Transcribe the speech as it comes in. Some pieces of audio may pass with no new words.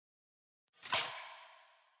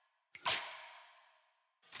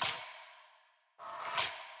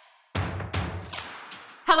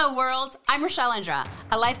Hello world, I'm Rochelle Indra,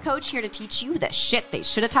 a life coach here to teach you the shit they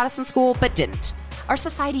should have taught us in school but didn't. Our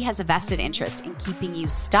society has a vested interest in keeping you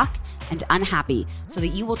stuck and unhappy so that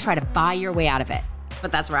you will try to buy your way out of it.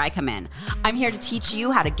 But that's where I come in. I'm here to teach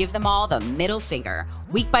you how to give them all the middle finger.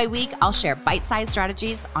 Week by week, I'll share bite-sized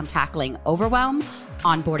strategies on tackling overwhelm,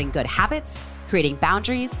 onboarding good habits, creating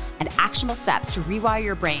boundaries, and actionable steps to rewire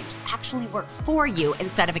your brain to actually work for you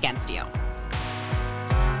instead of against you.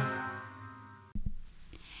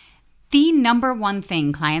 The number one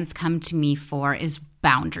thing clients come to me for is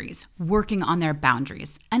boundaries, working on their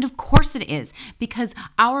boundaries. And of course it is, because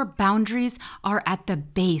our boundaries are at the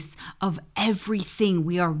base of everything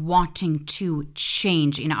we are wanting to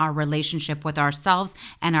change in our relationship with ourselves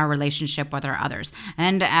and our relationship with our others.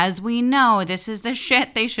 And as we know, this is the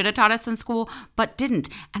shit they should have taught us in school, but didn't.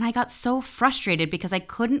 And I got so frustrated because I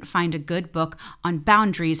couldn't find a good book on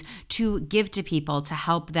boundaries to give to people to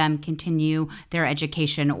help them continue their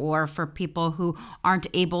education, or for people who aren't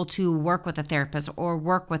able to work with a therapist or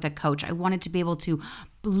work with a coach. I wanted to be able to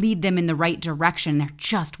lead them in the right direction. There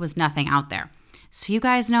just was nothing out there. So you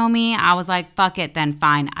guys know me. I was like, fuck it, then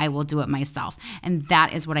fine, I will do it myself. And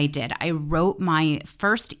that is what I did. I wrote my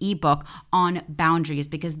first ebook on boundaries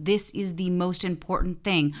because this is the most important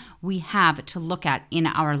thing we have to look at in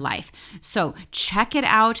our life. So check it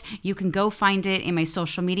out. You can go find it in my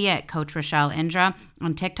social media at Coach Rochelle Indra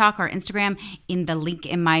on TikTok or Instagram in the link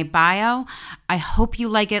in my bio. I hope you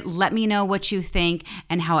like it. Let me know what you think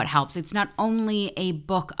and how it helps. It's not only a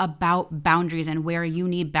book about boundaries and where you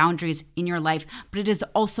need boundaries in your life, but it is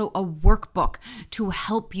also a workbook to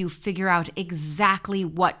help you figure out exactly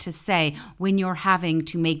what to say when you're having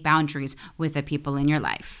to make boundaries with the people in your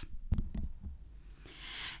life.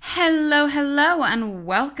 Hello, and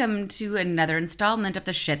welcome to another installment of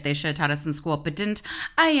the shit they should have taught us in school but didn't.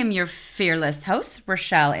 I am your fearless host,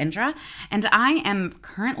 Rochelle Indra, and I am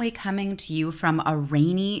currently coming to you from a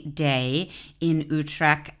rainy day in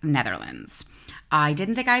Utrecht, Netherlands. I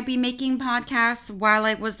didn't think I'd be making podcasts while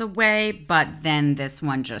I was away, but then this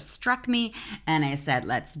one just struck me and I said,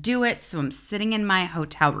 let's do it. So I'm sitting in my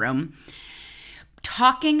hotel room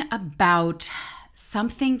talking about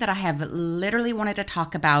something that I have literally wanted to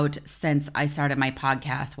talk about since I started my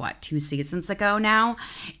podcast, 2 seasons ago now.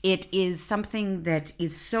 It is something that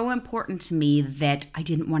is so important to me that I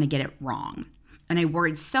didn't want to get it wrong. And I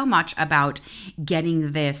worried so much about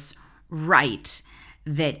getting this right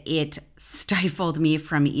that it stifled me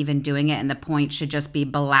from even doing it. And the point should just be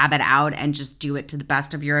blab it out and just do it to the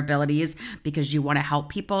best of your abilities because you want to help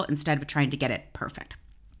people instead of trying to get it perfect.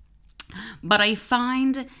 But I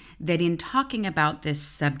find that in talking about this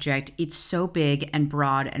subject, it's so big and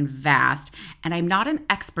broad and vast, and I'm not an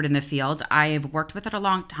expert in the field. I have worked with it a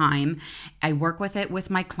long time. I work with it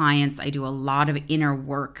with my clients. I do a lot of inner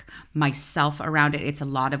work myself around it. It's a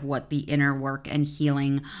lot of what the inner work and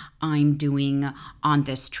healing I'm doing on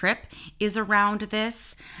this trip is around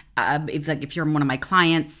this. If you're one of my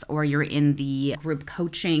clients or you're in the group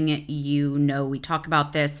coaching, you know we talk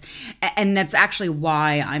about this. And that's actually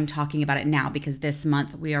why I'm talking about it now, because this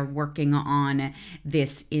month we are working on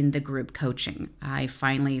this in the group coaching. I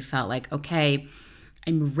finally felt like, okay,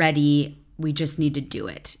 I'm ready. We just need to do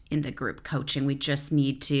it in the group coaching. We just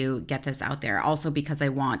need to get this out there. Also, because I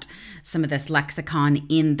want some of this lexicon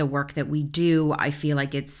in the work that we do. I feel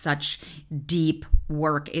like it's such deep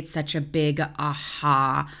work. It's such a big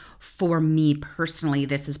aha for me personally.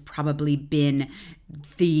 This has probably been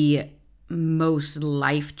the most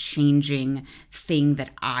life-changing thing that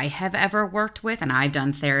I have ever worked with. And I've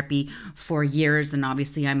done therapy for years. And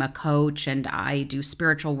obviously I'm a coach and I do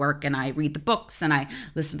spiritual work and I read the books and I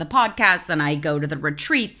listen to the podcasts and I go to the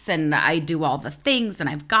retreats and I do all the things and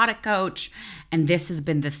I've got a coach. And this has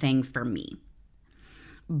been the thing for me.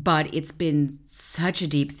 But it's been such a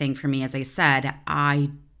deep thing for me. As I said,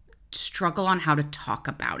 I struggle on how to talk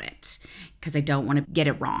about it because I don't want to get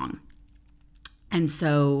it wrong. And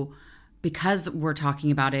so because we're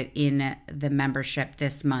talking about it in the membership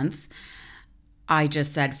this month, I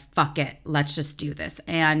just said, fuck it, let's just do this.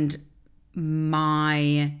 And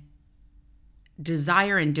my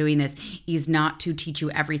desire in doing this is not to teach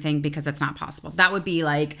you everything because it's not possible. That would be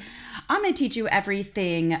like, I'm going to teach you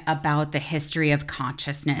everything about the history of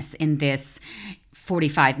consciousness in this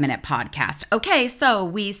 45-minute podcast. Okay, so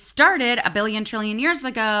we started a billion trillion years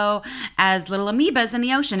ago as little amoebas in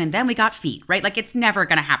the ocean, and then we got feet, right? Like, it's never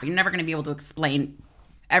going to happen. You're never going to be able to explain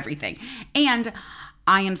everything. And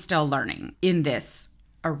I am still learning in this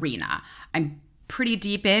arena. I'm pretty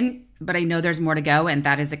deep in, but I know there's more to go, and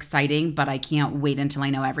that is exciting, but I can't wait until I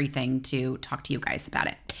know everything to talk to you guys about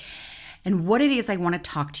it. And what it is I want to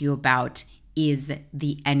talk to you about is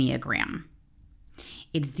the Enneagram.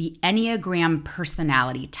 It's the Enneagram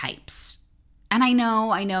personality types. And I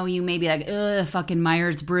know you may be like, ugh, fucking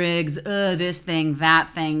Myers-Briggs, this thing, that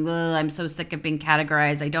thing, ugh, I'm so sick of being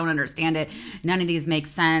categorized, I don't understand it, none of these make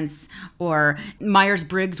sense. Or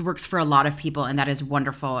Myers-Briggs works for a lot of people, and that is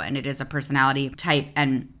wonderful, and it is a personality type,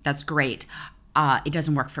 and that's great. It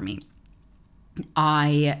doesn't work for me.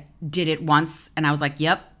 I did it once, and I was like,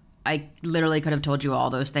 yep, I literally could have told you all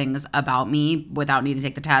those things about me without needing to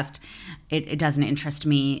take the test. It doesn't interest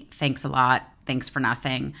me. Thanks a lot. Thanks for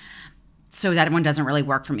nothing. So that one doesn't really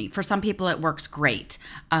work for me. For some people, it works great.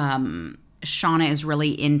 Shauna is really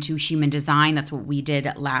into human design. That's what we did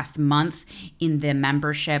last month in the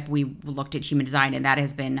membership. We looked at human design, and that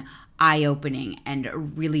has been eye-opening and a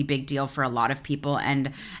really big deal for a lot of people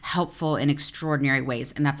and helpful in extraordinary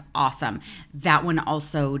ways. And that's awesome. That one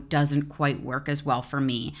also doesn't quite work as well for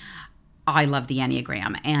me. I love the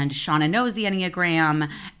Enneagram, and Shauna knows the Enneagram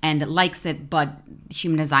and likes it, but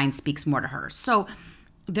human design speaks more to her. So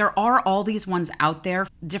there are all these ones out there.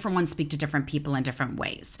 Different ones speak to different people in different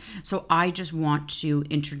ways. So I just want to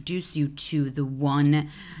introduce you to the one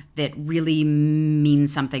that really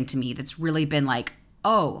means something to me, that's really been like,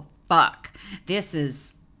 oh, fuck,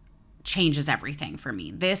 changes everything for me.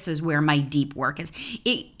 This is where my deep work is.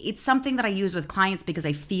 It's something that I use with clients because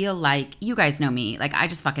I feel like, you guys know me, like I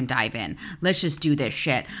just fucking dive in. Let's just do this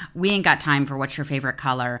shit. We ain't got time for what's your favorite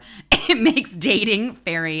color. It makes dating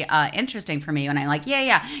very interesting for me when I'm like,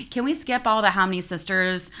 yeah. Can we skip all the how many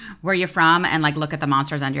sisters, where you're from, and like look at the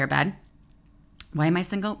monsters under your bed? Why am I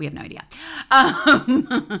single? We have no idea.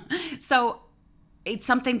 So it's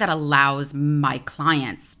something that allows my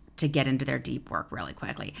clients to get into their deep work really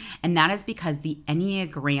quickly. And that is because the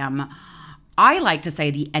Enneagram, I like to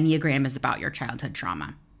say the Enneagram is about your childhood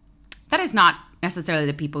trauma. That is not necessarily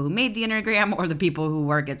the people who made the Enneagram or the people who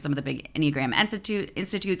work at some of the big Enneagram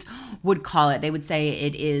institutes would call it. They would say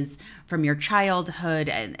it is from your childhood,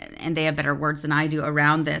 and they have better words than I do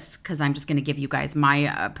around this because I'm just going to give you guys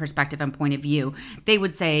my perspective and point of view. They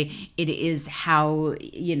would say it is how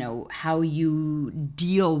you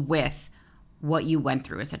deal with what you went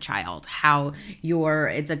through as a child,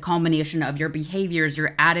 it's a culmination of your behaviors,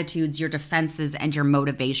 your attitudes, your defenses, and your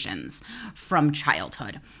motivations from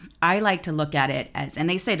childhood. I like to look at it as, and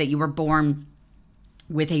they say that you were born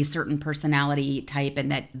with a certain personality type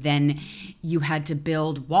and that then you had to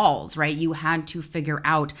build walls, right? You had to figure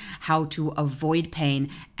out how to avoid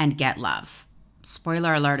pain and get love.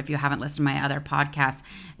 Spoiler alert, if you haven't listened to my other podcasts,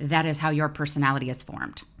 that is how your personality is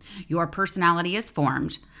formed. Your personality is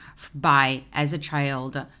formed by, as a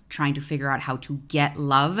child, trying to figure out how to get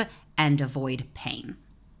love and avoid pain.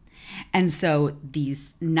 And so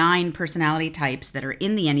these 9 personality types that are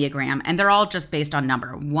in the Enneagram, and they're all just based on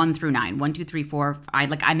number 1 through 9, 1, 2, 3, 4, 5,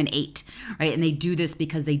 like I'm an 8, right? And they do this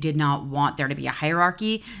because they did not want there to be a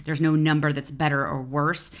hierarchy. There's no number that's better or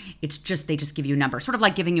worse. It's just, they just give you a number, sort of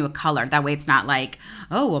like giving you a color. That way it's not like,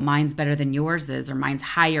 oh, well, mine's better than yours is, or mine's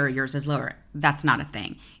higher, yours is lower. That's not a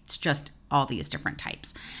thing. It's just all these different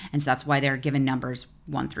types. And so that's why they're given numbers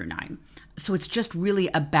 1 through 9. So it's just really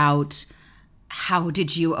about, how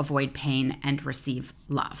did you avoid pain and receive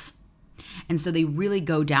love? And so they really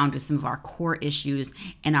go down to some of our core issues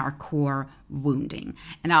and our core wounding.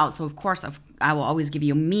 And also, of course, I will always give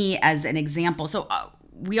you me as an example. So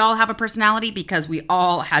we all have a personality because we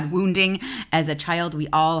all had wounding as a child. We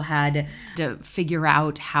all had to figure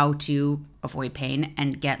out how to avoid pain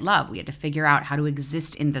and get love. We had to figure out how to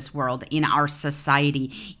exist in this world, in our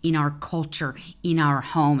society, in our culture, in our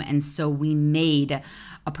home. And so we made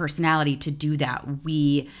a personality to do that.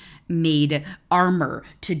 We made armor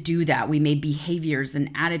to do that. We made behaviors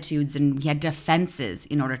and attitudes, and we had defenses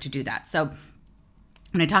in order to do that. So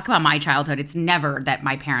when I talk about my childhood, it's never that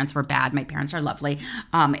my parents were bad. My parents are lovely.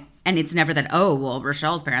 And it's never that, oh, well,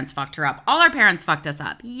 Rochelle's parents fucked her up. All our parents fucked us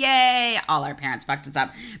up. Yay, all our parents fucked us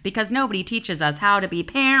up. Because nobody teaches us how to be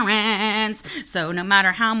parents. So no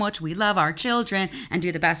matter how much we love our children and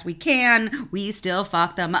do the best we can, we still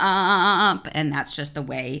fuck them up. And that's just the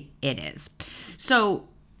way it is. So,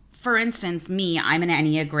 for instance, me, I'm an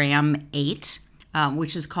Enneagram 8,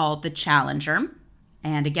 which is called the Challenger.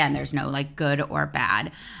 And again, there's no like good or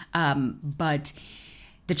bad. But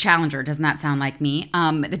the Challenger, doesn't that sound like me?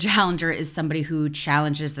 The Challenger is somebody who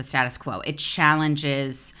challenges the status quo. It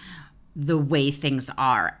challenges the way things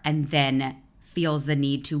are and then feels the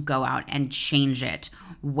need to go out and change it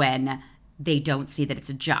when they don't see that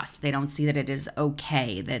it's just. They don't see that it is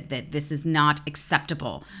okay, that this is not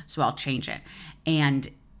acceptable, so I'll change it. And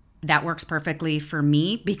that works perfectly for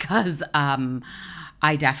me because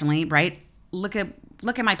I definitely, right? Look at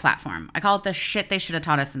my platform. I call it the shit they should have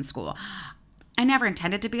taught us in school. I never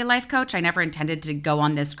intended to be a life coach. I never intended to go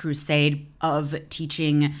on this crusade of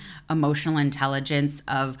teaching emotional intelligence,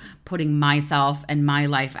 of putting myself and my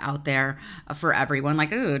life out there for everyone.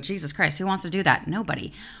 Like, oh, Jesus Christ, who wants to do that?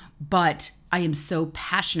 Nobody. But I am so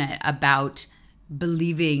passionate about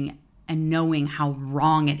believing and knowing how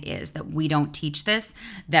wrong it is that we don't teach this,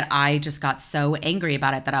 that I just got so angry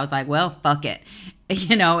about it that I was like, well, fuck it.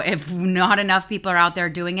 If not enough people are out there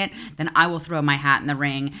doing it, then I will throw my hat in the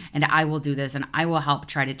ring and I will do this and I will help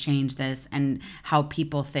try to change this and how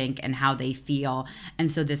people think and how they feel. And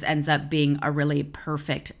so this ends up being a really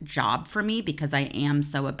perfect job for me because I am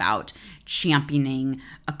so about championing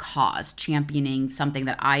a cause, championing something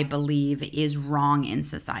that I believe is wrong in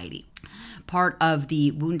society. Part of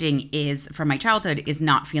the wounding is from my childhood is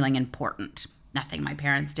not feeling important. Nothing my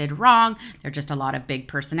parents did wrong. They're just a lot of big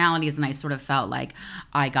personalities. And I sort of felt like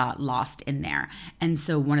I got lost in there. And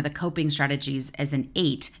so one of the coping strategies as an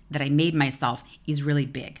 8 that I made myself is really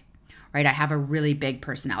big, right? I have a really big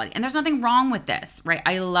personality. And there's nothing wrong with this, right?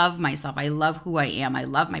 I love myself. I love who I am. I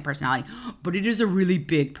love my personality. But it is a really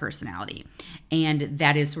big personality. And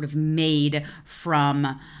that is sort of made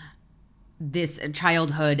from this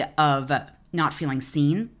childhood of not feeling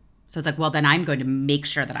seen. So it's like, well, then I'm going to make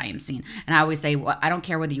sure that I am seen. And I always say, well, I don't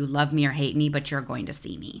care whether you love me or hate me, but you're going to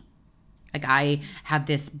see me. Like I have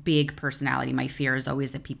this big personality. My fear is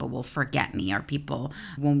always that people will forget me or people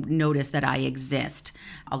won't notice that I exist.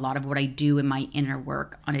 A lot of what I do in my inner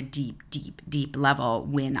work on a deep, deep, deep level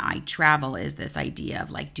when I travel is this idea of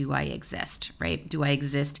like, do I exist, right? Do I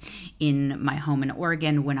exist in my home in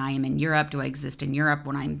Oregon when I am in Europe? Do I exist in Europe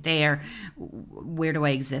when I'm there? Where do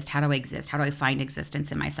I exist? How do I exist? How do I find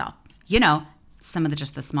existence in myself? Some of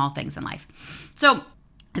just the small things in life. So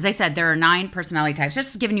as I said, there are 9 personality types,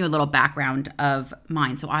 just giving you a little background of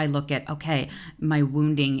mine. So I look at, okay, my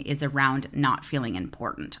wounding is around not feeling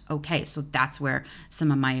important. Okay, so that's where some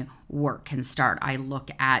of my work can start. I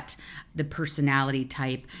look at the personality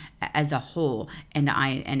type as a whole, and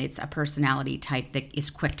it's a personality type that is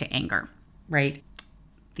quick to anger, right?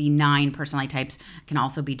 The 9 personality types can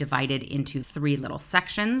also be divided into 3 little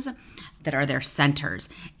sections that are their centers.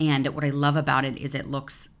 And what I love about it is it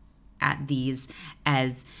looks at these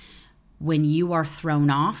as when you are thrown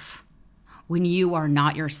off, when you are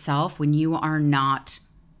not yourself, when you are not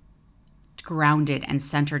grounded and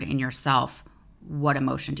centered in yourself, what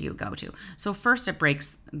emotion do you go to? So first it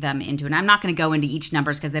breaks them into, and I'm not going to go into each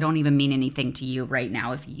numbers because they don't even mean anything to you right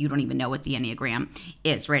now if you don't even know what the Enneagram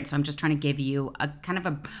is, right? So I'm just trying to give you a kind of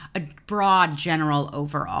a broad general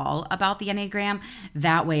overall about the Enneagram.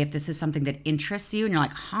 That way, if this is something that interests you and you're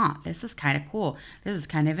like, this is kind of cool, this is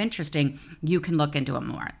kind of interesting, you can look into it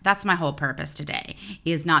more. That's my whole purpose today,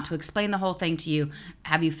 is not to explain the whole thing to you,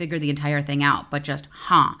 have you figure the entire thing out, but just,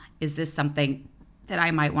 is this something that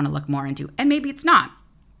I might want to look more into? And maybe it's not,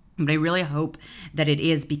 but I really hope that it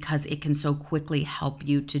is, because it can so quickly help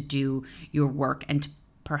you to do your work and to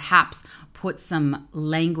perhaps put some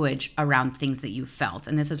language around things that you felt.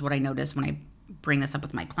 And this is what I notice when I bring this up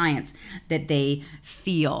with my clients, that they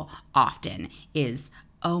feel often is,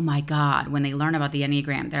 oh my God, when they learn about the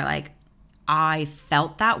Enneagram, they're like, I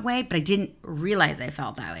felt that way, but I didn't realize I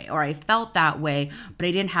felt that way. Or I felt that way, but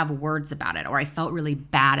I didn't have words about it. Or I felt really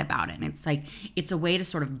bad about it. And it's like, it's a way to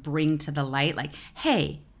sort of bring to the light, like,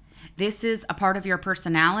 hey, this is a part of your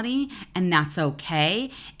personality and that's okay.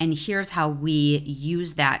 And here's how we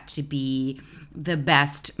use that to be the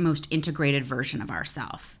best, most integrated version of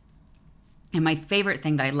ourselves. And my favorite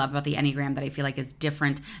thing that I love about the Enneagram that I feel like is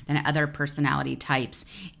different than other personality types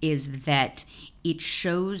is that it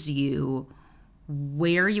shows you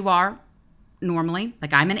where you are normally.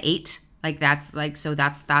 Like I'm an 8, like that's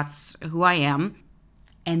who I am.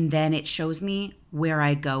 And then it shows me where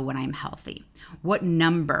I go when I'm healthy. What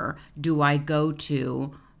number do I go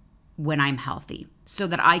to when I'm healthy? So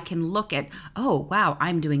that I can look at, oh, wow,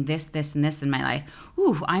 I'm doing this, this, and this in my life.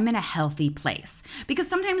 Ooh, I'm in a healthy place. Because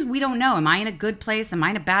sometimes we don't know, am I in a good place? Am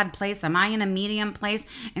I in a bad place? Am I in a medium place?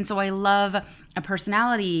 And so I love a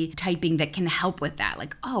personality typing that can help with that.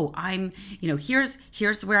 Like, oh, I'm, here's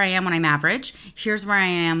where I am when I'm average. Here's where I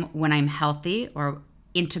am when I'm healthy or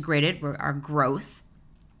integrated, or our growth.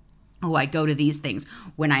 Oh, I go to these things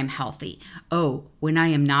when I'm healthy. Oh, when I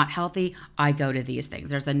am not healthy, I go to these things.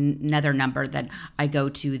 There's another number that I go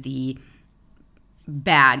to the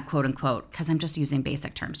bad, quote unquote, because I'm just using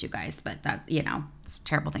basic terms, you guys, but that, it's a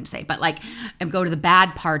terrible thing to say. But like, I go to the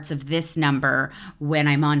bad parts of this number when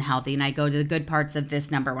I'm unhealthy, and I go to the good parts of this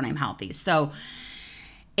number when I'm healthy. So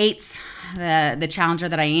Eights, the challenger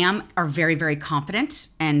that I am, are very, very confident,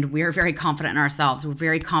 and we're very confident in ourselves. We're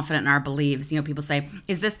very confident in our beliefs. People say,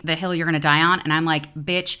 is this the hill you're going to die on? And I'm like,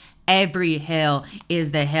 bitch, every hill is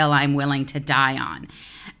the hill I'm willing to die on.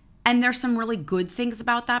 And there's some really good things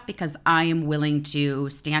about that because I am willing to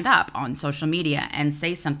stand up on social media and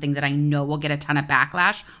say something that I know will get a ton of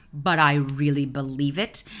backlash, but I really believe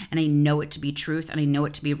it and I know it to be truth and I know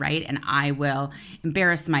it to be right, and I will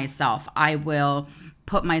embarrass myself. I will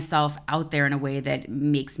put myself out there in a way that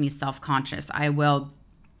makes me self-conscious. I will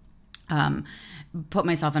put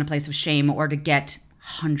myself in a place of shame or to get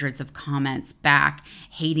hundreds of comments back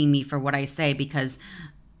hating me for what I say because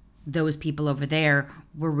those people over there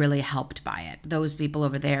were really helped by it. Those people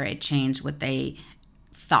over there, it changed what they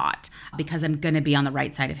thought because I'm going to be on the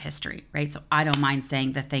right side of history, right? So I don't mind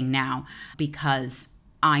saying the thing now because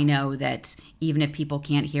I know that even if people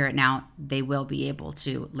can't hear it now, they will be able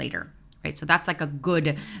to later. Right. So that's like a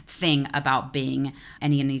good thing about being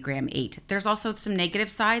an Enneagram 8. There's also some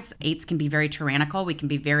negative sides. 8s can be very tyrannical. We can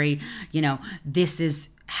be very, this is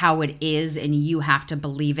how it is and you have to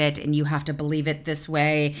believe it and you have to believe it this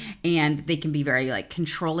way. And they can be very like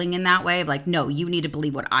controlling in that way. Like, no, you need to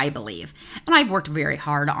believe what I believe. And I've worked very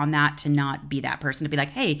hard on that to not be that person, to be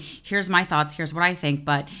like, hey, here's my thoughts. Here's what I think.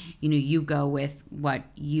 But, you go with what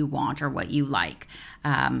you want or what you like.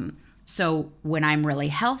 So when I'm really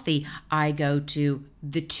healthy, I go to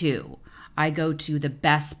the 2. I go to the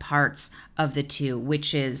best parts of the 2,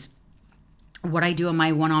 which is what I do in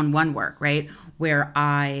my one-on-one work, right? Where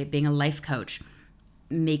being a life coach,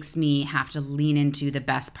 makes me have to lean into the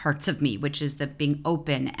best parts of me, which is the being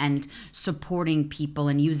open and supporting people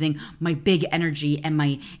and using my big energy and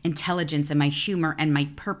my intelligence and my humor and my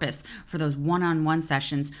purpose for those one-on-one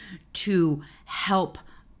sessions to help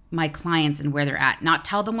my clients and where they're at. Not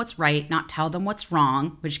tell them what's right, not tell them what's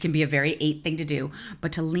wrong, which can be a very 8 thing to do,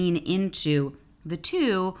 but to lean into the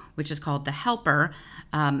 2, which is called the helper,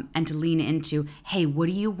 and to lean into, hey, what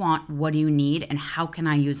do you want? What do you need? And how can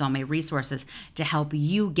I use all my resources to help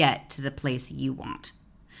you get to the place you want?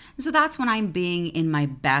 And so that's when I'm being in my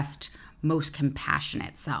best, most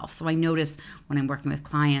compassionate self. So I notice when I'm working with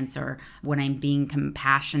clients or when I'm being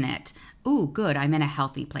compassionate, ooh, good, I'm in a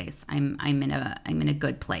healthy place. I'm in a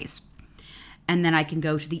good place. And then I can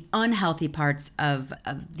go to the unhealthy parts of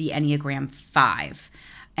the Enneagram 5.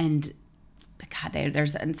 And God,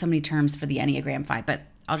 there's so many terms for the Enneagram 5, but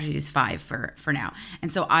I'll just use 5 for now. And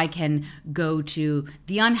so I can go to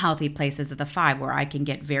the unhealthy places of the 5 where I can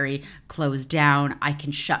get very closed down. I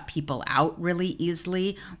can shut people out really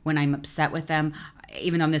easily when I'm upset with them.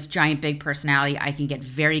 Even though I'm this giant, big personality, I can get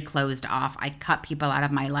very closed off. I cut people out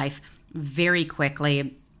of my life very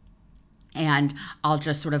quickly. And I'll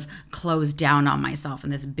just sort of close down on myself.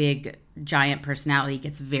 And this big, giant personality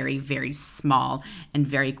gets very, very small and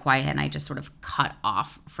very quiet. And I just sort of cut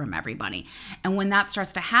off from everybody. And when that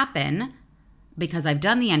starts to happen, because I've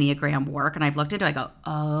done the Enneagram work and I've looked into it, I go,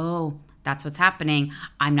 oh, that's what's happening.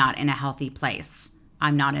 I'm not in a healthy place.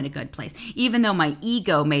 I'm not in a good place. Even though my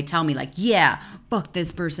ego may tell me like, yeah, fuck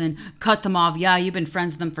this person, cut them off. Yeah, you've been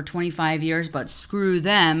friends with them for 25 years, but screw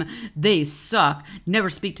them. They suck. Never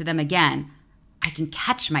speak to them again. I can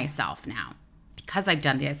catch myself now because I've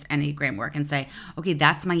done this Enneagram work and say, okay,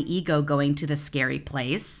 that's my ego going to the scary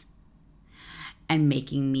place and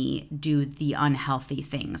making me do the unhealthy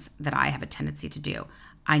things that I have a tendency to do.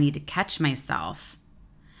 I need to catch myself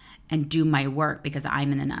and do my work because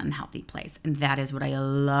I'm in an unhealthy place. And that is what I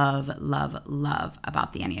love, love, love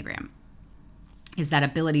about the Enneagram, is that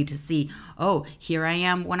ability to see, oh, here I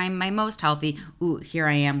am when I'm my most healthy. Ooh, here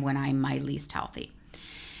I am when I'm my least healthy.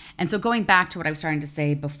 And so going back to what I was starting to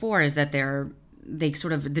say before is that the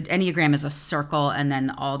Enneagram is a circle and then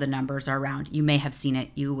all the numbers are around. You may have seen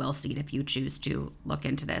it. You will see it if you choose to look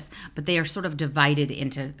into this. But they are sort of divided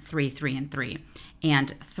into 3, 3, and 3.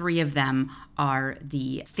 And 3 of them are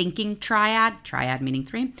the thinking triad meaning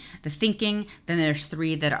 3, the thinking, then there's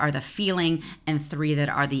 3 that are the feeling, and 3 that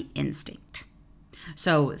are the instinct.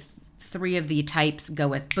 So 3 of the types go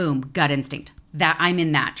with, boom, gut instinct. That I'm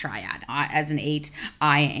in that triad. As an 8,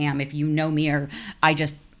 I am, if you know me, or I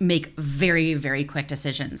just make very, very quick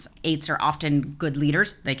decisions. 8s are often good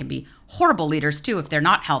leaders. They can be horrible leaders too if they're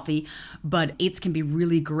not healthy, but 8s can be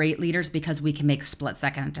really great leaders because we can make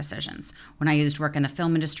split-second decisions. When I used to work in the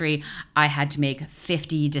film industry, I had to make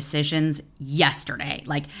 50 decisions yesterday.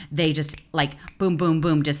 Like they just like boom, boom,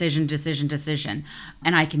 boom, decision, decision, decision.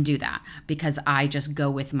 And I can do that because I just go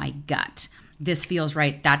with my gut. This feels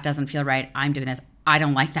right. That doesn't feel right. I'm doing this. I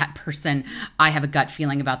don't like that person. I have a gut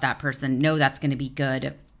feeling about that person. No, that's going to be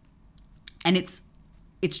good. And it's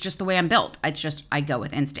just the way I'm built. It's just, I go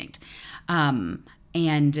with instinct.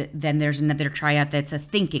 And then there's another triad that's a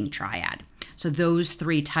thinking triad. So those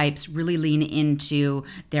three types really lean into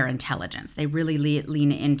their intelligence. They really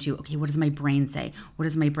lean into, okay, what does my brain say? What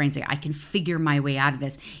does my brain say? I can figure my way out of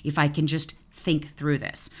this if I can just think through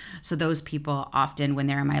this. So those people often, when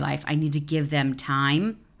they're in my life, I need to give them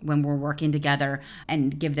time when we're working together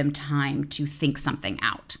and give them time to think something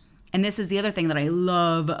out. And this is the other thing that I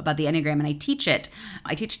love about the Enneagram, and I teach it.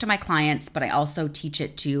 I teach it to my clients, but I also teach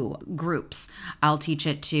it to groups. I'll teach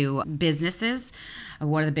it to businesses.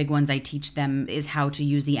 One of the big ones I teach them is how to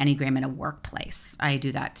use the Enneagram in a workplace. I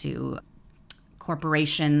do that to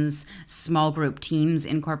corporations, small group teams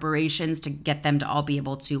in corporations to get them to all be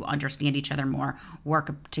able to understand each other more,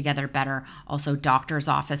 work together better. Also doctors'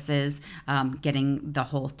 offices, getting the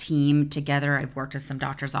whole team together. I've worked with some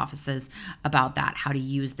doctors' offices about that, how to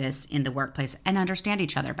use this in the workplace and understand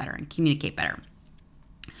each other better and communicate better.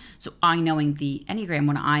 So I knowing the Enneagram,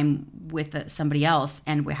 when I'm with somebody else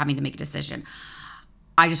and we're having to make a decision,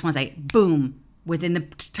 I just want to say, boom, within the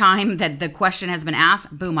time that the question has been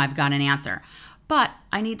asked, boom, I've got an answer. But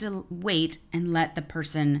I need to wait and let the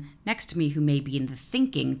person next to me who may be in the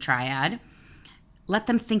thinking triad, let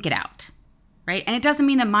them think it out, right? And it doesn't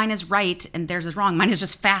mean that mine is right and theirs is wrong. Mine is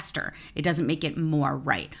just faster. It doesn't make it more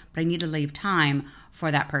right. But I need to leave time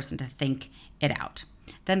for that person to think it out.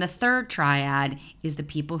 Then the third triad is the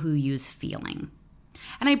people who use feeling.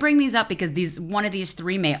 And I bring these up because one of these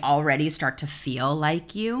three may already start to feel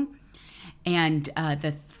like you. And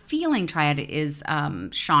the feeling triad is,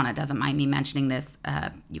 Shauna doesn't mind me mentioning this.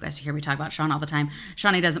 You guys hear me talk about Shauna all the time.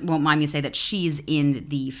 Shauna won't mind me say that she's in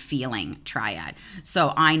the feeling triad.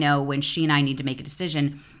 So I know when she and I need to make a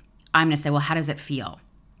decision, I'm going to say, well, how does it feel?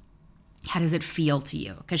 How does it feel to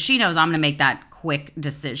you? Because she knows I'm going to make that quick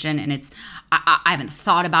decision, and I haven't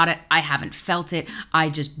thought about it. I haven't felt it. I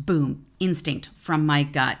just, boom, instinct from my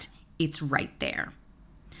gut. It's right there.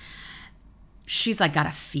 She's like,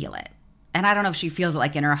 gotta feel it. And I don't know if she feels it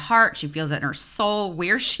like in her heart, she feels it in her soul,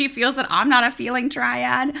 where she feels it. I'm not a feeling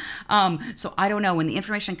triad. So I don't know. When the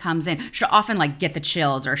information comes in, she'll often like get the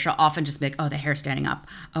chills, or she'll often just be like, oh, the hair's standing up.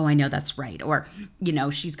 Oh, I know that's right. Or,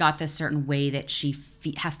 she's got this certain way that she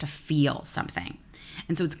has to feel something.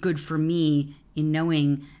 And so it's good for me in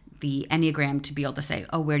knowing the Enneagram to be able to say,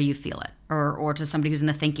 oh, where do you feel it? Or to somebody who's in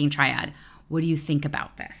the thinking triad, what do you think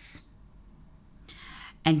about this?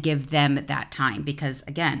 And give them that time, because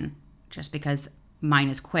again, just because mine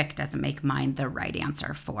is quick doesn't make mine the right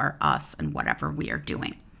answer for us and whatever we are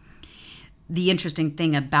doing. The interesting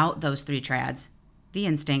thing about those three triads, the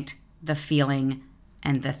instinct, the feeling,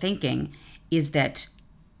 and the thinking, is that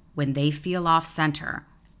when they feel off center,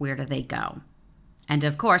 where do they go? And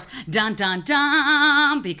of course, dun, dun,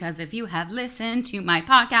 dun, because if you have listened to my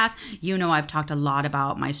podcast, you know I've talked a lot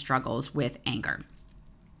about my struggles with anger,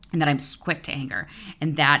 and that I'm quick to anger.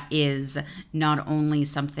 And that is not only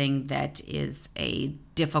something that is a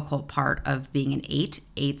difficult part of being an 8.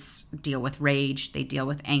 8s deal with rage, they deal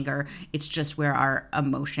with anger. It's just where our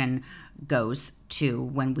emotion goes to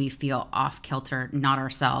when we feel off kilter, not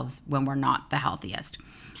ourselves, when we're not the healthiest.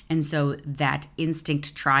 And so that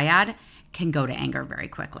instinct triad can go to anger very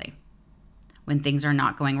quickly. When things are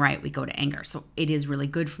not going right, we go to anger. So it is really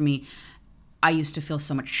good for me. I used to feel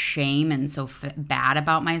so much shame and so bad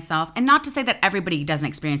about myself. And not to say that everybody doesn't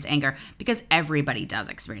experience anger, because everybody does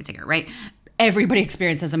experience anger, right? Everybody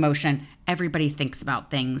experiences emotion. Everybody thinks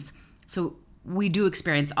about things. So we do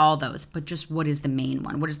experience all those, but just what is the main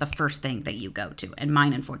one? What is the first thing that you go to? And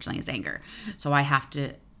mine, unfortunately, is anger. So I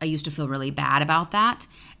used to feel really bad about that.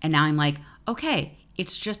 And now I'm like, okay,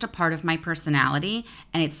 it's just a part of my personality,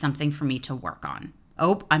 and it's something for me to work on.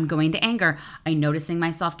 Oh, I'm going to anger. I'm noticing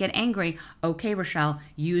myself get angry. Okay, Rochelle,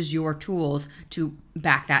 use your tools to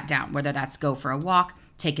back that down, whether that's go for a walk,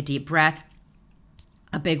 take a deep breath.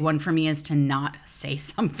 A big one for me is to not say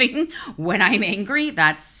something when I'm angry.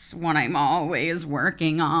 That's what I'm always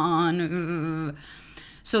working on.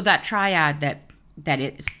 So that triad that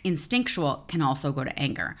is instinctual can also go to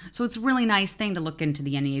anger. So it's a really nice thing to look into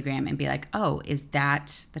the Enneagram and be like, oh, is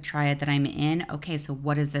that the triad that I'm in? Okay, so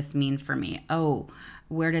what does this mean for me? Oh,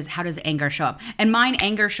 how does anger show up? And mine,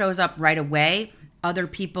 anger shows up right away. Other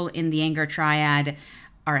people in the anger triad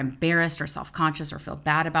are embarrassed or self-conscious or feel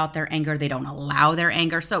bad about their anger. They don't allow their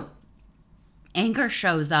anger. So anger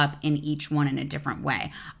shows up in each one in a different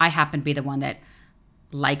way. I happen to be the one that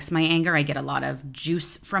likes my anger. I get a lot of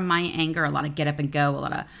juice from my anger, a lot of get up and go, a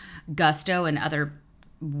lot of gusto, and other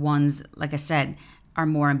ones, like I said, are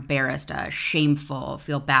more embarrassed, shameful,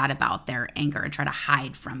 feel bad about their anger and try to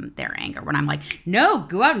hide from their anger. When I'm like, no,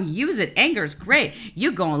 go out and use it. Anger is great.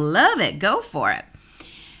 You're going to love it. Go for it.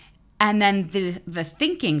 And then the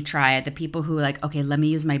thinking triad, the people who are like, okay, let me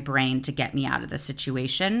use my brain to get me out of the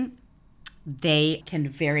situation, they can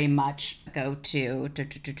very much go to,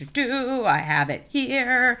 I have it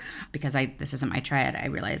here, because this isn't my triad. I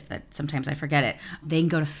realize that sometimes I forget it. They can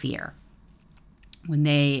go to fear.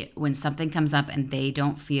 When something comes up and they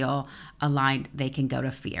don't feel aligned, they can go to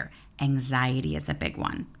fear. Anxiety is a big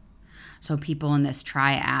one. So people in this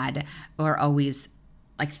triad are always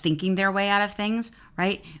like thinking their way out of things,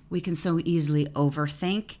 right? We can so easily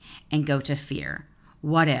overthink and go to fear.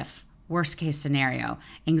 What if? Worst case scenario.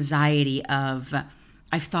 Anxiety of,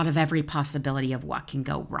 I've thought of every possibility of what can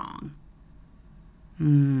go wrong.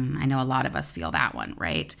 I know a lot of us feel that one,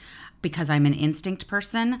 right? Because I'm an instinct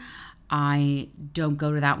person, I don't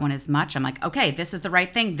go to that one as much. I'm like, okay, this is the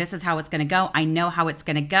right thing. This is how it's going to go. I know how it's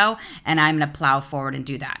going to go, and I'm going to plow forward and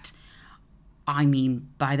do that. I mean,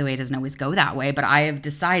 by the way, it doesn't always go that way, but I have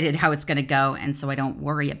decided how it's going to go, and so I don't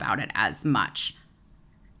worry about it as much.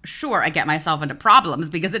 Sure, I get myself into problems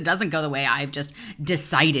because it doesn't go the way I've just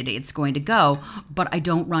decided it's going to go, but I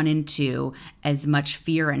don't run into as much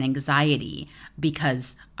fear and anxiety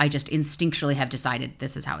because I just instinctually have decided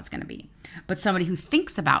this is how it's going to be. But somebody who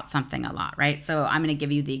thinks about something a lot, right? So I'm going to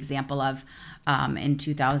give you the example of in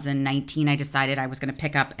 2019, I decided I was going to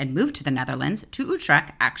pick up and move to the Netherlands, to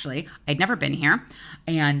Utrecht, actually. I'd never been here.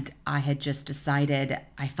 And I had just decided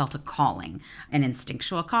I felt a calling, an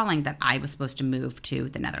instinctual calling that I was supposed to move to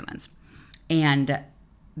the Netherlands. And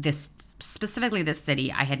specifically this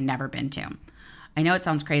city, I had never been to. I know it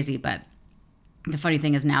sounds crazy, but the funny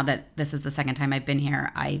thing is now that this is the second time I've been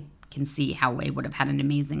here, I can see how I would have had an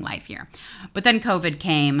amazing life here. But then COVID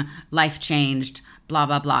came, life changed, blah,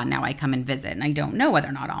 blah, blah. Now I come and visit, and I don't know whether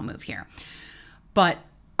or not I'll move here. But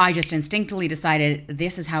I just instinctively decided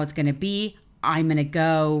this is how it's going to be. I'm going to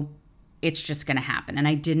go. It's just going to happen. And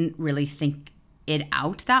I didn't really think it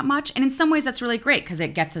out that much. And in some ways, that's really great because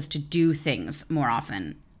it gets us to do things more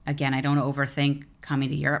often. Again, I don't overthink coming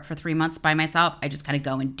to Europe for 3 months by myself. I just kind of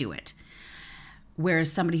go and do it.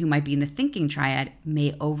 Whereas somebody who might be in the thinking triad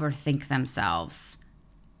may overthink themselves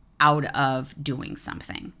out of doing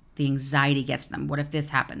something. The anxiety gets them. What if this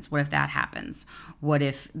happens? What if that happens? What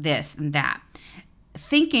if this and that?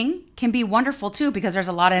 Thinking can be wonderful too, because there's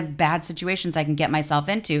a lot of bad situations I can get myself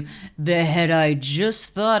into that had I just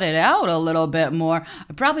thought it out a little bit more,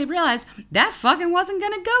 I probably realized that fucking wasn't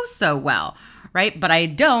going to go so well, right? But I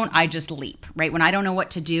don't, I just leap, right? When I don't know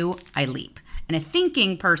what to do, I leap. And a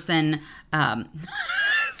thinking person,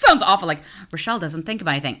 sounds awful, like Rochelle doesn't think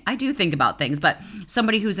about anything. I do think about things, but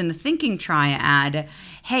somebody who's in the thinking triad,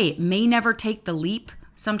 hey, may never take the leap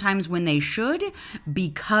sometimes when they should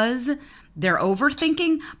because they're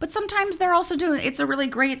overthinking, but sometimes they're also doing, it's a really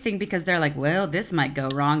great thing because they're like, well, this might go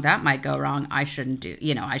wrong, that might go wrong, I shouldn't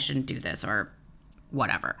do this or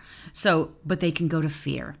whatever. So, but they can go to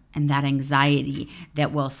fear and that anxiety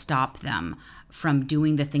that will stop them from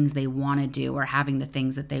doing the things they want to do or having the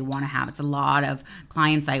things that they want to have. It's a lot of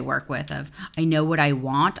clients I work with of, I know what I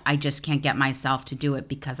want, I just can't get myself to do it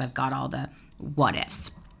because I've got all the what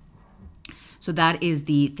ifs. So that is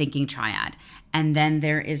the thinking triad. And then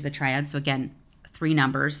there is the triad. So again, 3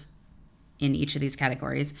 numbers in each of these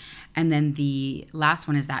categories. And then the last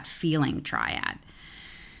one is that feeling triad.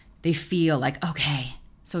 They feel like, okay,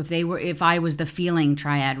 so if I was the feeling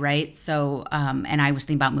triad, right? So, and I was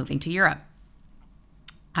thinking about moving to Europe,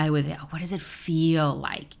 I would, what does it feel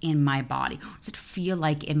like in my body? What does it feel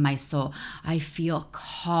like in my soul? I feel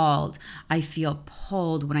called. I feel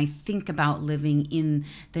pulled. When I think about living in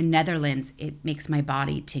the Netherlands, it makes my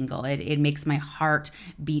body tingle. It makes my heart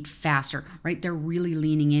beat faster, right? They're really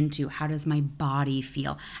leaning into, how does my body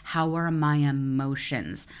feel? How are my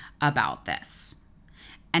emotions about this?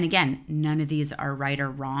 And again, none of these are right or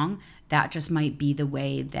wrong. That just might be the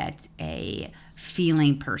way that a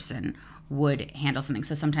feeling person would handle something.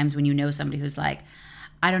 So sometimes when you know somebody who's like,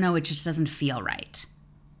 I don't know, it just doesn't feel right,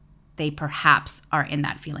 they perhaps are in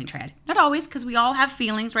that feeling triad. Not always, because we all have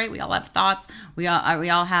feelings, right? We all have thoughts. We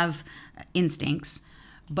all have instincts.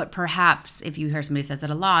 But perhaps if you hear somebody says that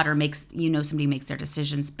a lot, or somebody makes their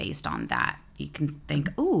decisions based on that, you can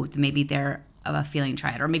think, ooh, maybe they're a feeling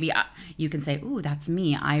triad. Or maybe you can say, ooh, that's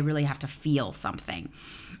me. I really have to feel something.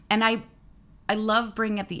 And I love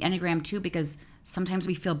bringing up the Enneagram too, because sometimes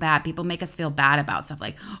we feel bad. People make us feel bad about stuff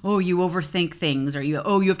like, oh, you overthink things, or you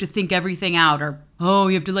have to think everything out, or, oh,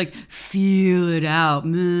 you have to like feel it out.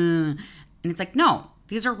 And it's like, no,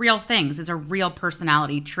 these are real things. These are real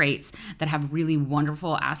personality traits that have really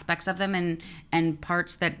wonderful aspects of them and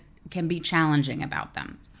parts that can be challenging about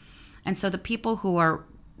them. And so the people who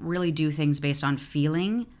really do things based on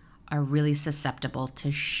feeling are really susceptible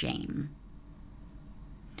to shame.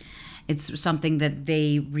 It's something that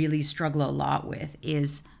they really struggle a lot with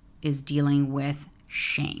is dealing with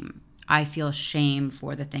shame. I feel shame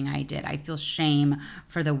for the thing I did. I feel shame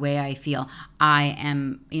for the way I feel. I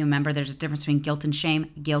am, remember there's a difference between guilt and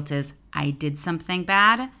shame. Guilt is I did something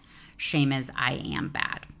bad. Shame is I am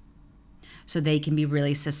bad. So they can be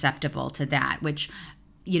really susceptible to that, which,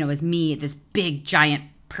 is me, this big giant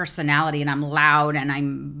personality, and I'm loud and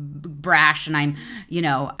I'm brash and I'm,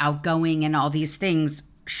 outgoing and all these things.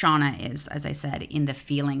 Shauna is, as I said, in the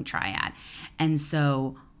feeling triad. And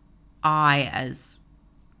so I, as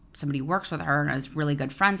somebody who works with her and is really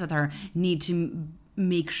good friends with her, need to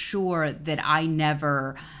make sure that I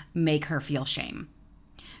never make her feel shame.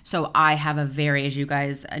 So I have a very, as you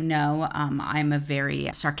guys know, I'm a very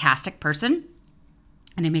sarcastic person,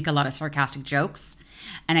 and I make a lot of sarcastic jokes,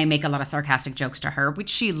 and I make a lot of sarcastic jokes to her, which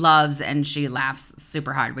she loves, and she laughs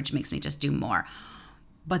super hard, which makes me just do more.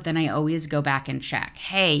 But then I always go back and check.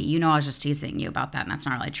 Hey, I was just teasing you about that, and that's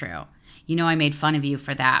not really true. I made fun of you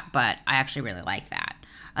for that, but I actually really like that.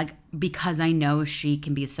 Because I know she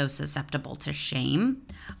can be so susceptible to shame,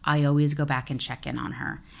 I always go back and check in on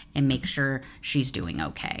her and make sure she's doing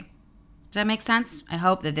okay. Does that make sense? I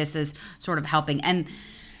hope that this is sort of helping. And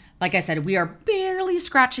like I said, we are barely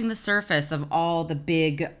scratching the surface of all the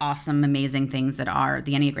big, awesome, amazing things that are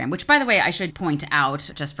the Enneagram, which, by the way, I should point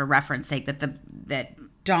out, just for reference sake, that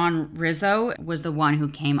Don Rizzo was the one who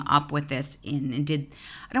came up with this he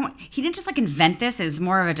didn't just invent this. It was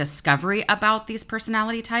more of a discovery about these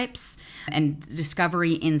personality types and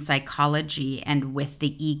discovery in psychology and with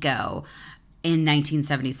the ego. In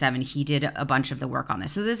 1977, he did a bunch of the work on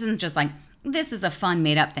this. So this isn't just this is a fun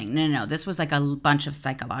made up thing. No. This was a bunch of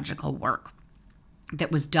psychological work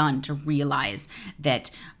that was done to realize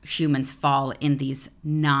that humans fall in these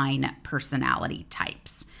 9 personality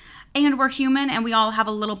types. And we're human and we all have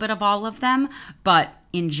a little bit of all of them. But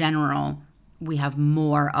in general, we have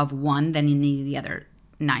more of one than any of the other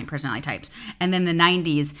 9 personality types. And then the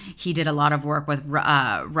 90s, he did a lot of work with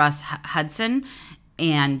Russ Hudson.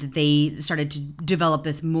 And they started to develop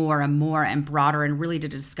this more and more and broader, and really to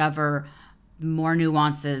discover more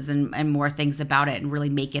nuances and more things about it, and really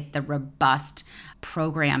make it the robust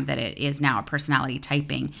program that it is now, a personality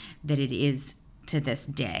typing that it is to this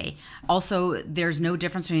day. Also, there's no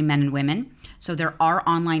difference between men and women. So there are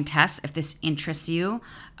online tests if this interests you,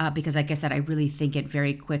 because like I said, I really think it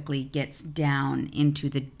very quickly gets down into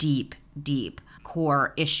the deep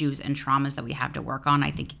core issues and traumas that we have to work on.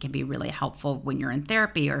 I think it can be really helpful when you're in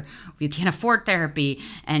therapy, or if you can't afford therapy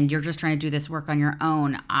and you're just trying to do this work on your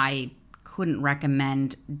own. I couldn't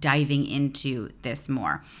recommend diving into this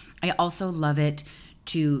more. I also love it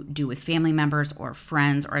to do with family members or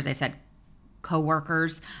friends, or as I said,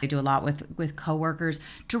 coworkers. I do a lot with coworkers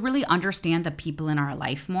to really understand the people in our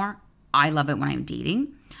life more. I love it when I'm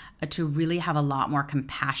dating, to really have a lot more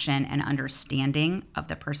compassion and understanding of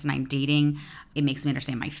the person I'm dating. It makes me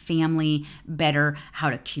understand my family better, how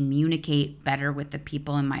to communicate better with the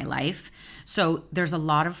people in my life. So there's a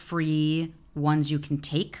lot of free ones you can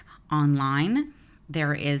take online.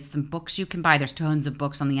 There is some books you can buy. There's tons of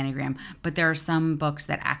books on the Enneagram, but there are some books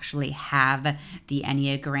that actually have the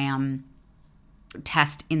Enneagram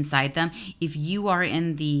test inside them. If you are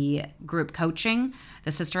in the group coaching,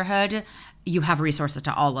 the sisterhood, you have resources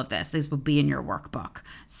to all of this. These will be in your workbook.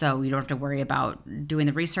 So you don't have to worry about doing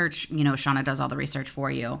the research. Shauna does all the research for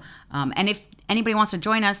you. And if anybody wants to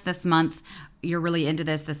join us this month, you're really into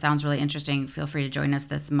this sounds really interesting, feel free to join us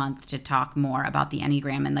this month to talk more about the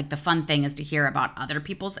Enneagram. And the fun thing is to hear about other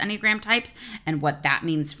people's Enneagram types and what that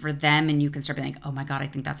means for them. And you can start being like, oh my God, I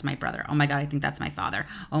think that's my brother. Oh my God, I think that's my father.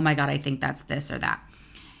 Oh my God, I think that's this or that.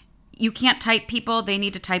 You can't type people, they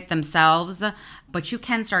need to type themselves, but you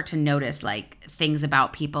can start to notice things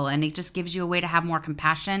about people, and it just gives you a way to have more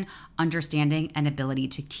compassion, understanding, and ability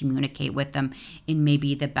to communicate with them in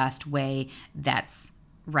maybe the best way that's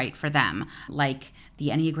right for them. Like the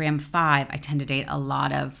Enneagram 5, I tend to date a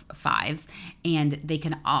lot of 5s, and they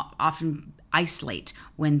can often isolate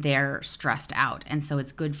when they're stressed out. And so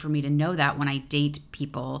it's good for me to know that when I date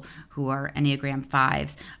people who are Enneagram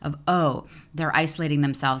 5s they're isolating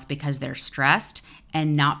themselves because they're stressed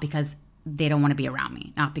and not because they don't want to be around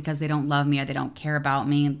me, not because they don't love me or they don't care about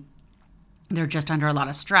me. They're just under a lot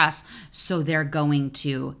of stress. So they're going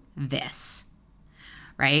to this,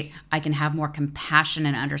 right? I can have more compassion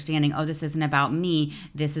and understanding. Oh, this isn't about me.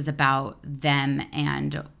 This is about them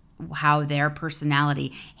and how their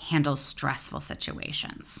personality handles stressful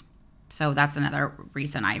situations. So that's another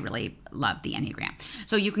reason I really love the Enneagram.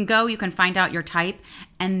 So you can find out your type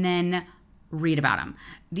and then read about them.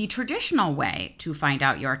 The traditional way to find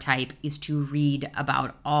out your type is to read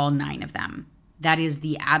about all 9 of them. That is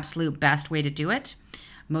the absolute best way to do it.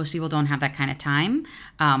 Most people don't have that kind of time.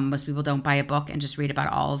 Most people don't buy a book and just read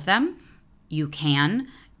about all of them. You can.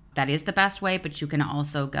 That is the best way, but you can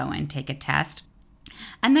also go and take a test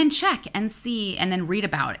and then check and see, and then read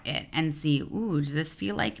about it and see, ooh, does this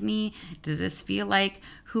feel like me? Does this feel like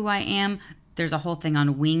who I am? There's a whole thing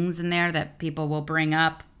on wings in there that people will bring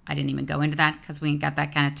up. I didn't even go into that because we ain't got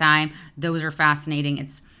that kind of time. Those are fascinating.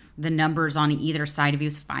 It's the numbers on either side of you.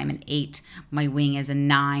 So if I'm an 8, my wing is a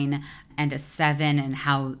 9 and a 7, and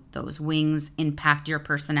how those wings impact your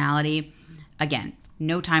personality. Again,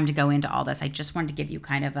 no time to go into all this. I just wanted to give you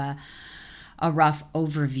kind of a rough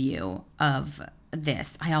overview of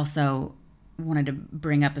this. I also wanted to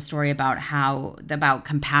bring up a story about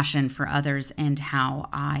compassion for others, and how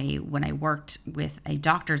when I worked with a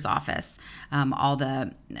doctor's office, all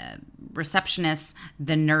the receptionists,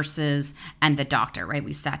 the nurses, and the doctor, right?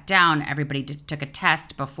 We sat down, everybody took a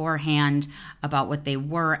test beforehand about what they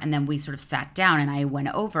were, and then we sort of sat down and I went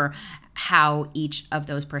over how each of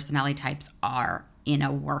those personality types are in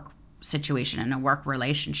a work situation, in a work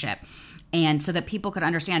relationship. And so that people could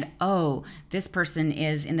understand, oh, this person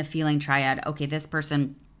is in the feeling triad. Okay, this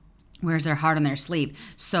person wears their heart on their sleeve.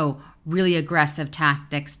 So really aggressive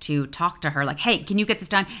tactics to talk to her, like, hey, can you get this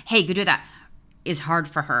done? Hey, go do that, is hard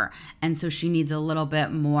for her. And so she needs a little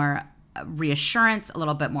bit more reassurance, a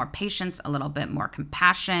little bit more patience, a little bit more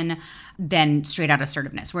compassion than straight out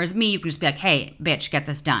assertiveness. Whereas me, you can just be like, hey, bitch, get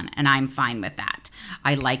this done. And I'm fine with that.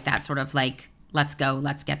 I like that sort of like, let's go,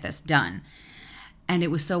 let's get this done. And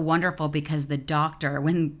it was so wonderful because the doctor,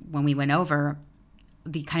 when we went over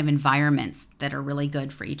the kind of environments that are really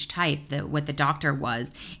good for each type, what the doctor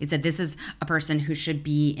was, it said this is a person who should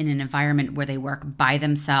be in an environment where they work by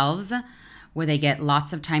themselves, where they get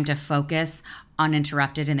lots of time to focus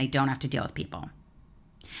uninterrupted and they don't have to deal with people.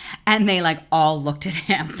 And they like all looked at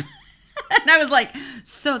him. And I was like,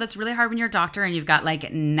 so that's really hard when you're a doctor and you've got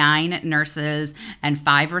like 9 nurses and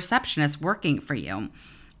 5 receptionists working for you.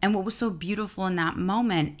 And what was so beautiful in that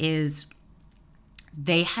moment is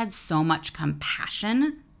they had so much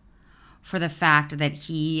compassion for the fact that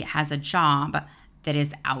he has a job that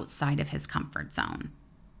is outside of his comfort zone,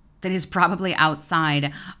 that is probably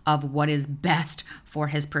outside of what is best for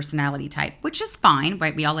his personality type, which is fine,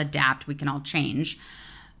 right? We all adapt, we can all change.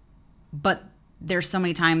 But there's so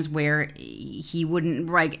many times where he wouldn't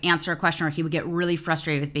answer a question, or he would get really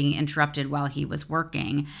frustrated with being interrupted while he was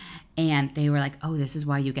working. And they were like, oh, this is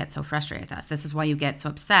why you get so frustrated with us. This is why you get so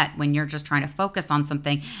upset when you're just trying to focus on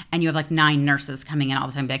something and you have like 9 nurses coming in all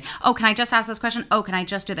the time, be like, oh, can I just ask this question? Oh, can I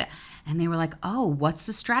just do that? And they were like, oh, what's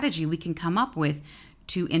the strategy we can come up with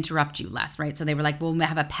to interrupt you less, right? So they were like, we'll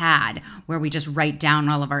have a pad where we just write down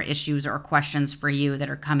all of our issues or questions for you that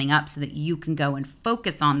are coming up so that you can go and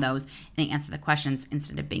focus on those and answer the questions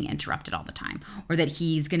instead of being interrupted all the time. Or that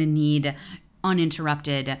he's going to need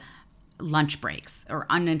uninterrupted lunch breaks or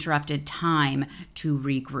uninterrupted time to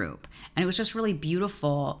regroup. And it was just really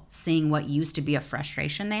beautiful seeing what used to be a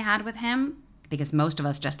frustration they had with him, because most of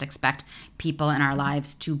us just expect people in our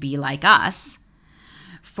lives to be like us,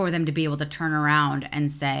 for them to be able to turn around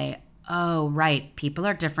and say, oh, right, people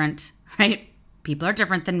are different, right? People are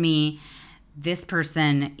different than me. This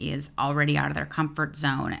person is already out of their comfort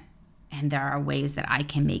zone, and there are ways that I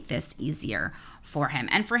can make this easier for him.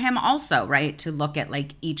 And for him also, right, to look at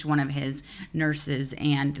like each one of his nurses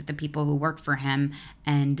and the people who work for him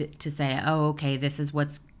and to say, oh, okay, this is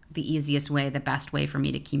what's the easiest way, the best way for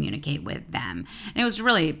me to communicate with them. And it was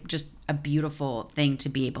really just a beautiful thing to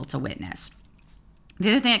be able to witness. The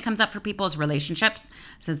other thing that comes up for people is relationships.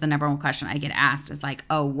 This is the number one question I get asked is like,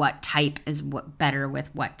 oh, what type is better with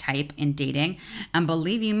what type in dating? And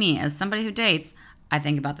believe you me, as somebody who dates, I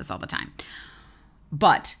think about this all the time.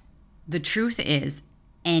 But the truth is,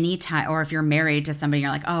 any type, or if you're married to somebody, you're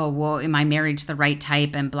like, oh, well, am I married to the right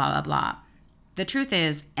type and blah, blah, blah. The truth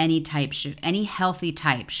is, any healthy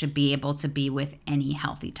type should be able to be with any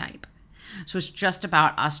healthy type. So it's just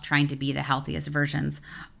about us trying to be the healthiest versions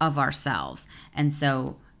of ourselves. And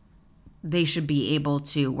so they should be able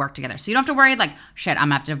to work together. So you don't have to worry like, shit, I'm going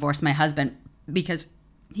to have to divorce my husband because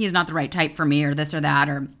he's not the right type for me, or this or that,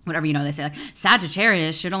 or whatever. They say like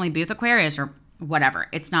Sagittarius should only be with Aquarius or whatever.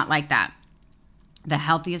 It's not like that. The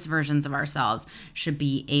healthiest versions of ourselves should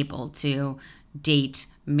be able to date,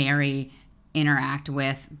 marry, interact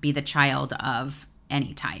with, be the child of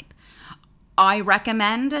any type. I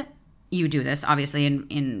recommend you do this, obviously,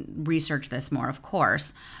 and research this more, of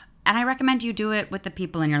course. And I recommend you do it with the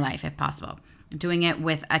people in your life, if possible. Doing it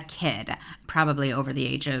with a kid, probably over the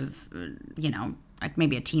age of, like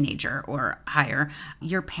maybe a teenager or higher,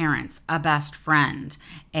 your parents, a best friend,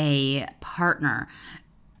 a partner.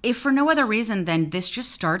 if for no other reason, then this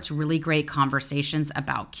just starts really great conversations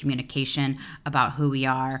about communication, about who we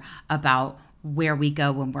are, about where we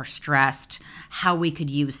go when we're stressed, how we could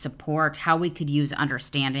use support, how we could use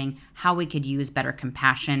understanding, how we could use better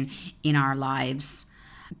compassion in our lives.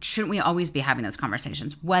 Shouldn't we always be having those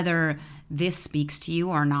conversations? Whether this speaks to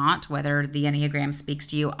you or not, whether the Enneagram speaks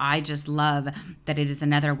to you, I just love that it is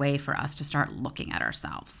another way for us to start looking at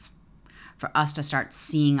ourselves, for us to start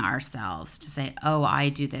seeing ourselves, to say, oh, I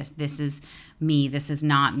do this. This is me. This is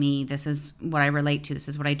not me. This is what I relate to. This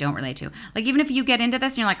is what I don't relate to. Like, even if you get into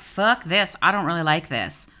this and you're like, fuck this, I don't really like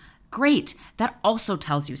this. Great. That also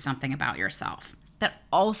tells you something about yourself. That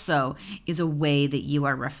also is a way that you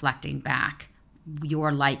are reflecting back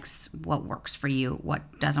your likes, what works for you,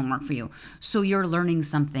 what doesn't work for you. So you're learning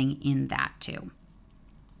something in that too.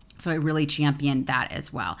 So I really champion that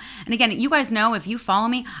as well. And again, you guys know, if you follow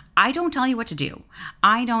me, I don't tell you what to do.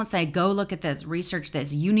 I don't say, go look at this, research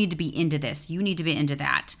this. You need to be into this. You need to be into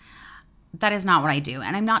that. That is not what I do.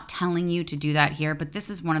 And I'm not telling you to do that here, but this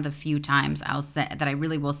is one of the few times I'll say that I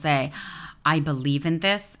really will say, I believe in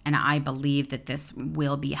this and I believe that this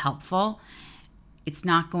will be helpful. It's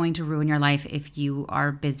not going to ruin your life if you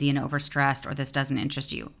are busy and overstressed or this doesn't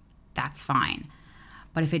interest you. That's fine.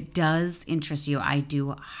 But if it does interest you, I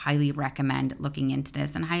do highly recommend looking into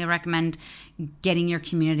this and highly recommend getting your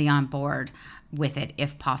community on board with it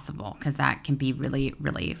if possible, because that can be really,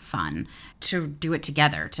 really fun to do it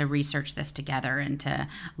together, to research this together and to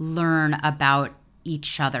learn about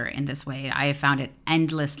each other in this way. I have found it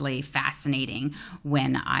endlessly fascinating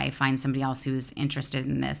when I find somebody else who's interested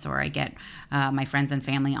in this, or I get my friends and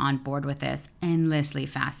family on board with this. Endlessly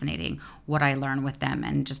fascinating what I learn with them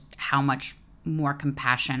and just how much more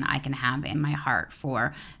compassion I can have in my heart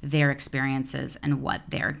for their experiences and what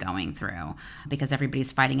they're going through, because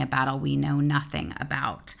everybody's fighting a battle we know nothing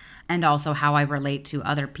about, and also how I relate to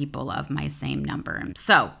other people of my same number.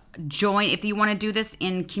 So join if you want to do this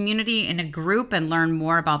in community, in a group, and learn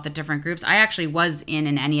more about the different groups. I actually was in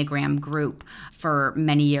an Enneagram group for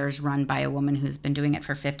many years, run by a woman who's been doing it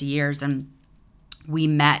for 50 years. And we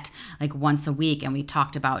met like once a week and we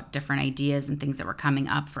talked about different ideas and things that were coming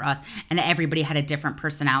up for us. And everybody had a different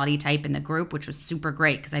personality type in the group, which was super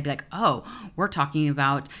great, because I'd be like, oh, we're talking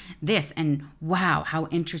about this. And wow, how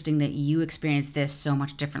interesting that you experienced this so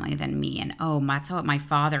much differently than me. And oh, that's how my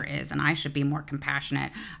father is. And I should be more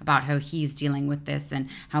compassionate about how he's dealing with this and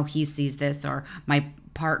how he sees this, or my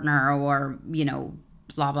partner, or,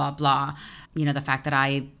 blah, blah, blah. The fact that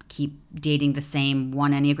I keep dating the same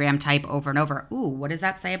one Enneagram type over and over. Ooh, what does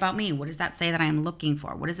that say about me? What does that say that I'm looking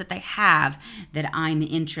for? What is it they have that I'm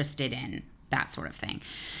interested in? That sort of thing.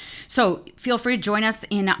 So feel free to join us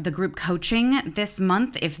in the group coaching this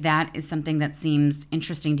month if that is something that seems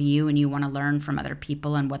interesting to you and you want to learn from other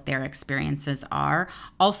people and what their experiences are.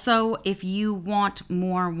 Also, if you want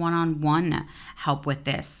more one-on-one help with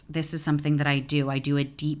this is something that I do. I do a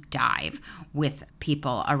deep dive with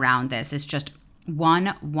people around this. It's just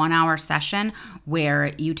one-hour session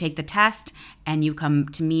where you take the test and you come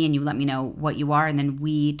to me and you let me know what you are, and then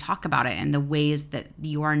we talk about it and the ways that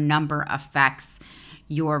your number affects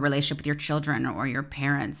your relationship with your children or your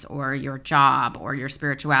parents or your job or your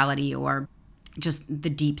spirituality or just the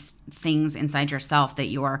deep things inside yourself that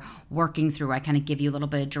you're working through. I kind of give you a little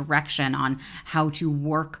bit of direction on how to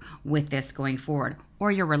work with this going forward,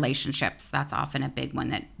 or your relationships. That's often a big one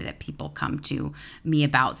that people come to me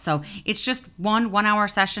about. So it's just one hour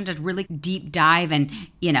session to really deep dive. And,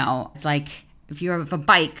 it's like if you have a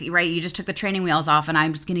bike, right, you just took the training wheels off, and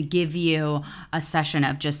I'm just going to give you a session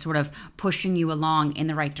of just sort of pushing you along in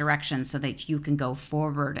the right direction so that you can go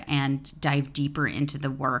forward and dive deeper into the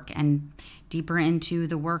work and deeper into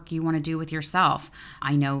the work you want to do with yourself.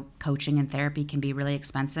 I know coaching and therapy can be really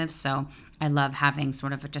expensive, so I love having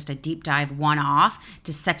sort of just a deep dive one-off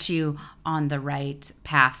to set you on the right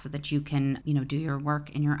path so that you can, do your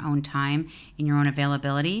work in your own time, in your own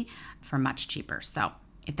availability for much cheaper. So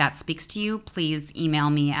if that speaks to you, please email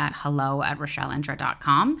me at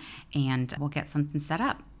hello@rochelleindra.com and we'll get something set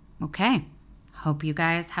up. Okay. Hope you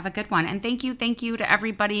guys have a good one. And thank you to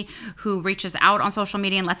everybody who reaches out on social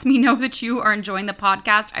media and lets me know that you are enjoying the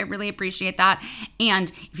podcast. I really appreciate that.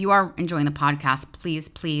 And if you are enjoying the podcast,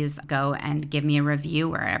 please go and give me a review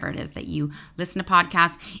wherever it is that you listen to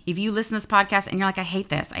podcasts. If you listen to this podcast and you're like, I hate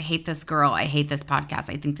this girl, I hate this podcast,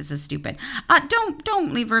 I think this is stupid,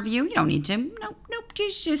 don't leave a review. You don't need to. Nope.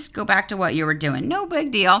 Just go back to what you were doing. No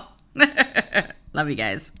big deal. Love you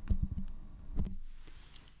guys.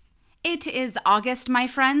 It is August, my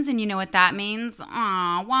friends, and you know what that means.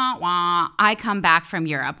 Aw, wah, wah. I come back from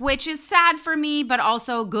Europe, which is sad for me, but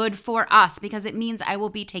also good for us because it means I will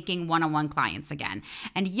be taking one-on-one clients again.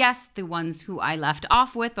 And yes, the ones who I left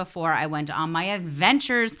off with before I went on my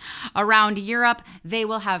adventures around Europe, they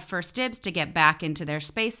will have first dibs to get back into their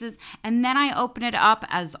spaces. And then I open it up,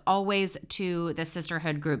 as always, to the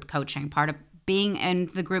sisterhood group coaching. Part of being in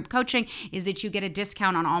the group coaching is that you get a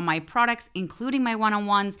discount on all my products, including my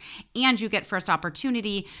one-on-ones, and you get first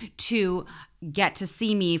opportunity to get to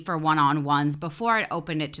see me for one-on-ones before I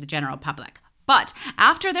open it to the general public. But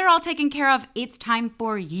after they're all taken care of, it's time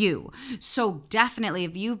for you. So definitely,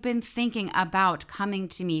 if you've been thinking about coming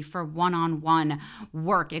to me for one-on-one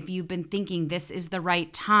work, if you've been thinking this is the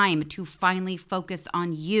right time to finally focus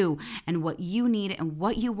on you and what you need and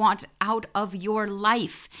what you want out of your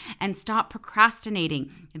life and stop procrastinating,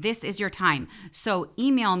 this is your time. So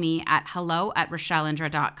email me at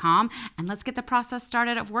hello@rochelleindra.com and let's get the process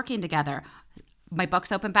started of working together. My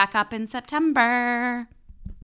book's open back up in September.